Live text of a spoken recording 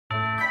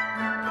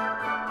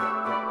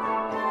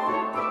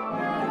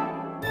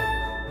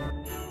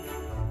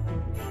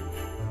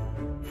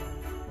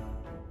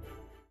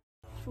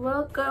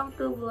Welcome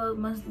to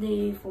Vlogmas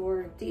Day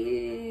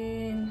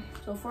 14.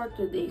 So for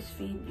today's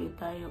video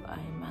tayo ay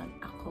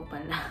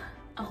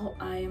Ako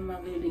ay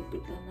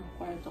magliligpit lang ng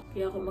kwarto.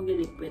 Kaya ako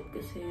magliligpit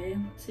kasi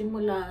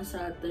simula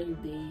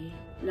Saturday,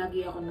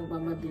 lagi ako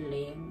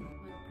nagmamadaling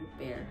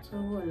mag-prepare. So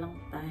walang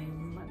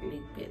time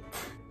magligpit.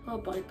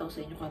 So pakita ko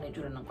sa inyo kung ano yung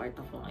itsura ng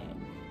kwarto ko ngayon.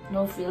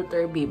 No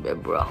filter,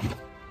 bibeh.bruh.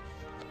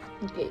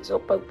 Okay, so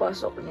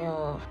pagpasok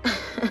nyo,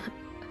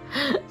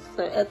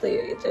 so ito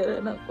yung itsura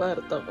ng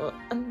kwarto ko.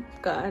 Ang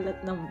kaalat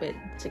ng bed.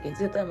 Sige,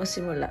 dito tayo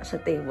masimula sa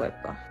table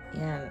pa.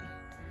 Yan.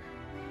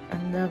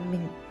 Ang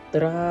daming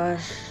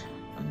trash.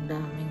 Ang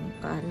daming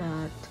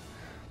kalat.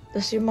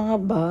 Tapos yung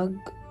mga bag,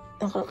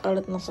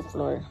 nakakalat na sa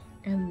floor.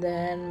 And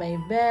then, my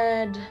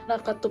bed.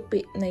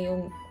 Nakatupi na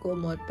yung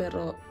kumot,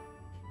 pero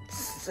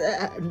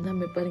ang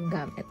dami pa rin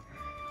gamit.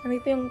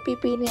 Nandito yung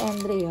pipi ni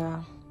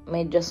Andrea.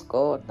 Medyas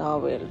ko,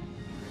 towel.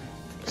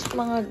 Tapos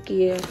mga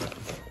gift.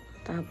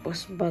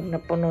 Tapos bag na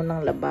puno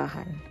ng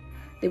labahan.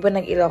 Diba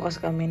nag-ilaw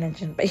kasi kami,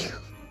 nandiyan pa yung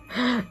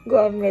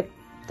gamit.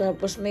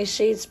 Tapos may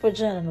shades pa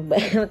dyan. Ano ba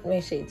yun? May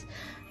shades.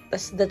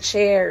 Tapos the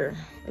chair.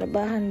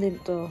 Labahan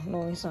din to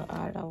noong isang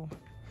araw.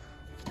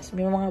 Tapos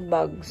may mga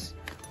bags.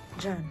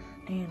 Diyan.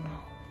 Ayun o.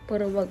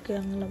 Puro bag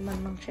yung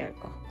laman ng chair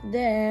ko.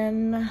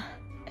 Then,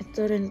 ito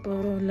rin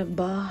puro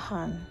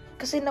labahan.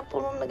 Kasi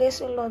napuno na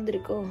guys yung laundry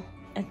ko.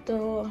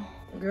 Ito,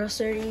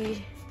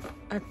 grocery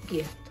at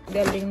gift.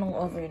 Galing nung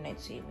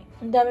overnight swimming.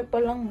 Ang dami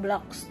palang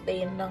black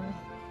stain ng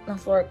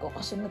floor ko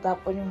kasi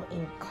natapon yung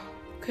ink.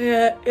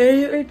 Kaya,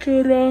 yung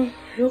itsura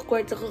yung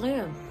kwarto ko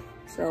ngayon.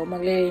 So,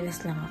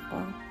 maglilinis lang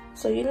ako.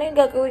 So, yun lang yung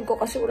gagawin ko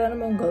kasi wala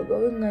namang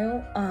gagawin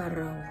ngayong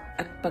araw.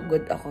 At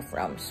pagod ako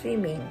from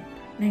swimming.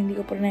 Na hindi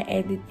ko pa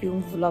na-edit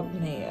yung vlog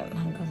na yun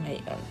hanggang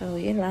ngayon. So,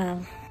 yun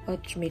lang.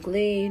 Watch me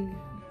clean.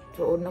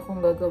 So, una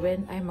kong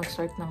gagawin ay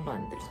mag-start ng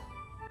laundry.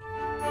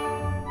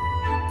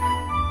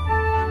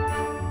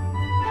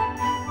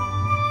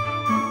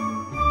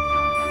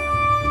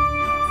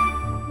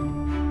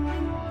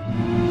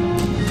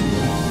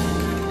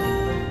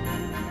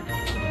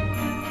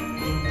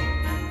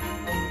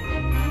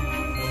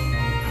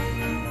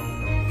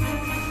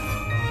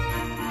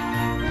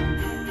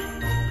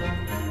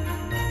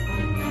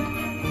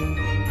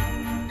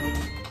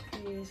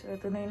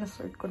 Ito na yung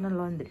na-sort ko na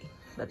laundry.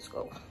 Let's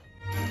go.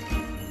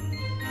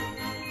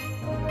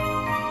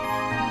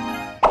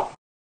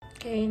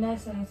 Okay,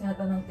 next. Nais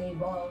natin ng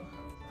table.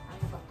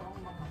 Ano ba ito?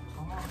 Mga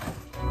ito.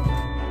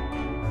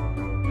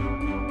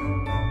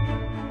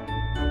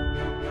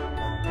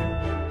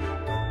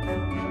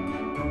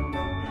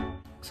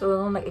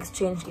 So, nung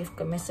nag-exchange gift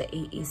kami sa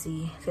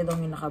AEC, sila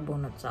yung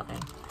nakabunot sa akin.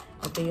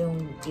 Ito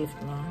yung gift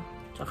niya.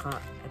 Tsaka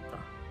ito.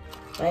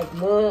 Like,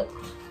 book.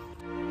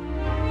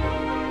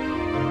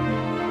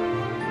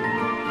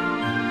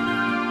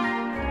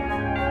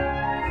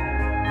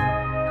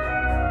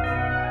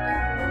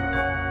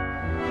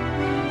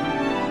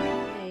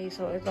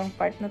 So, itong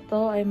part na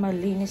to ay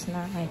malinis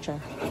na. Ay, char.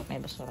 May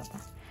basura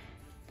pa.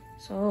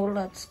 So,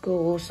 let's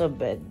go sa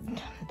bed.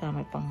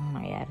 Dami pang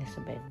nangyayari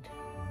sa bed.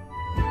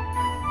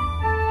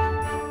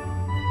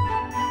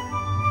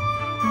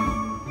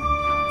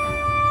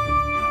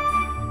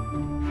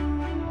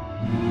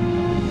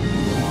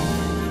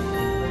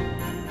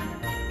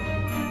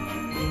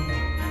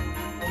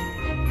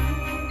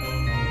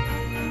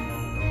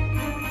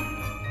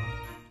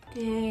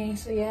 Okay,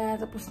 so yeah,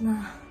 tapos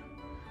na.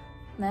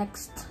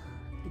 Next.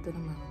 Ito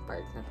naman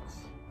part na to.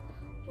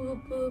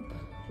 Oop.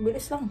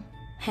 Bilis lang.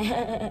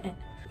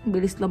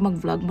 Bilis lang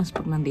mag-vlogmas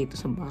pag nandito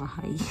sa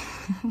bahay.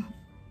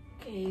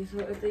 Okay, so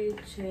ito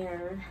yung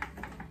chair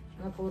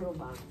na puro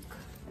bag.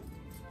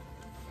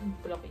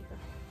 Pula kita.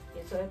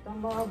 Okay, so itong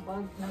mga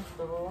bag na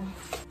to,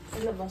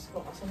 ilabas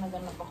ko kasi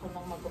naganap ako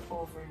ng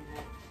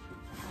mag-overnight.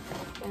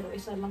 Pero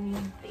isa lang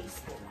yung place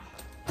ko na.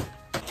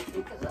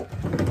 Because of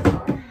the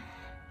car.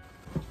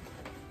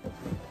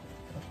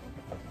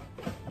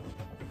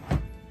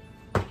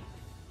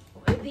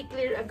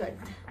 Clear agad.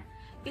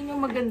 Yun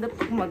yung maganda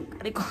pag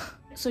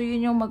So,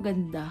 yun yung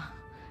maganda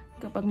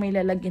kapag may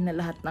lalagyan na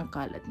lahat ng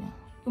kalat nyo.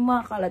 Yung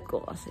mga kalat ko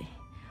kasi,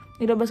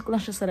 nilabas ko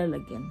lang siya sa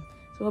lalagyan.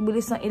 So,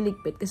 mabilis lang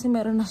iligpit kasi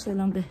meron na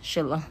silang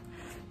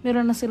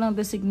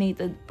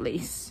designated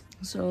place.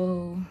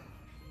 So,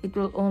 it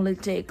will only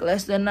take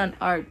less than an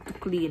hour to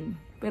clean.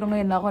 Pero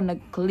ngayon ako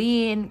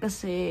nag-clean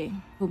kasi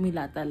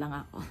humilata lang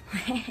ako.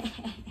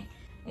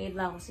 Ngayon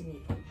lang ako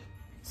sinikap.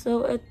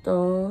 So,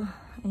 ito,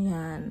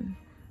 ayan.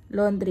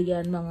 Laundry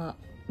yan, mga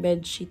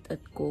bedsheet at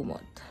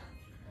kumot.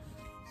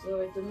 So,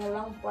 ito na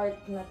lang part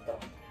na to.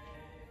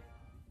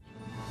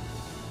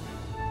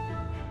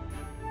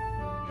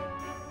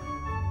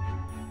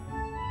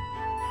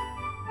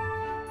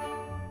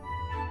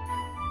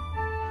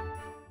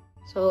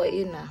 So,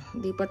 ayun na.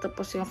 Hindi pa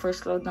tapos yung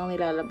first load ng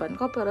nilalaban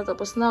ko, pero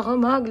tapos na ako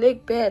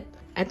magligpit.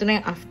 Ito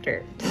na yung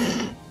after.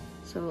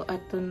 So,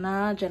 ito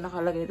na. Diyan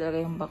nakalagay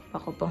talaga yung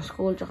backpack ko pang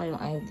school, tsaka yung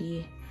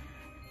ID.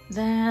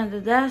 Then,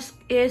 the desk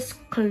is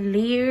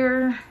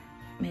clear.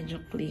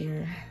 Medyo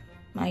clear.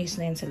 Maayos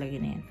na yun sa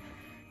lagi na yan.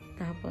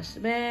 Tapos,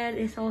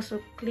 bed is also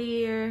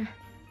clear.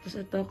 Tapos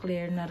ito,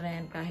 clear na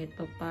rin kahit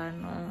pa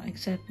paano.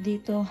 Except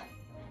dito,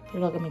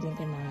 pero gagamitin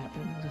ko na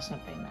ito.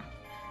 Magsasapay na.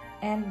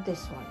 And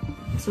this one.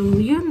 So,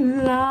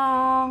 yun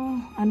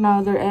lang.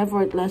 Another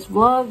effortless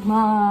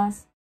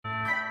vlogmas.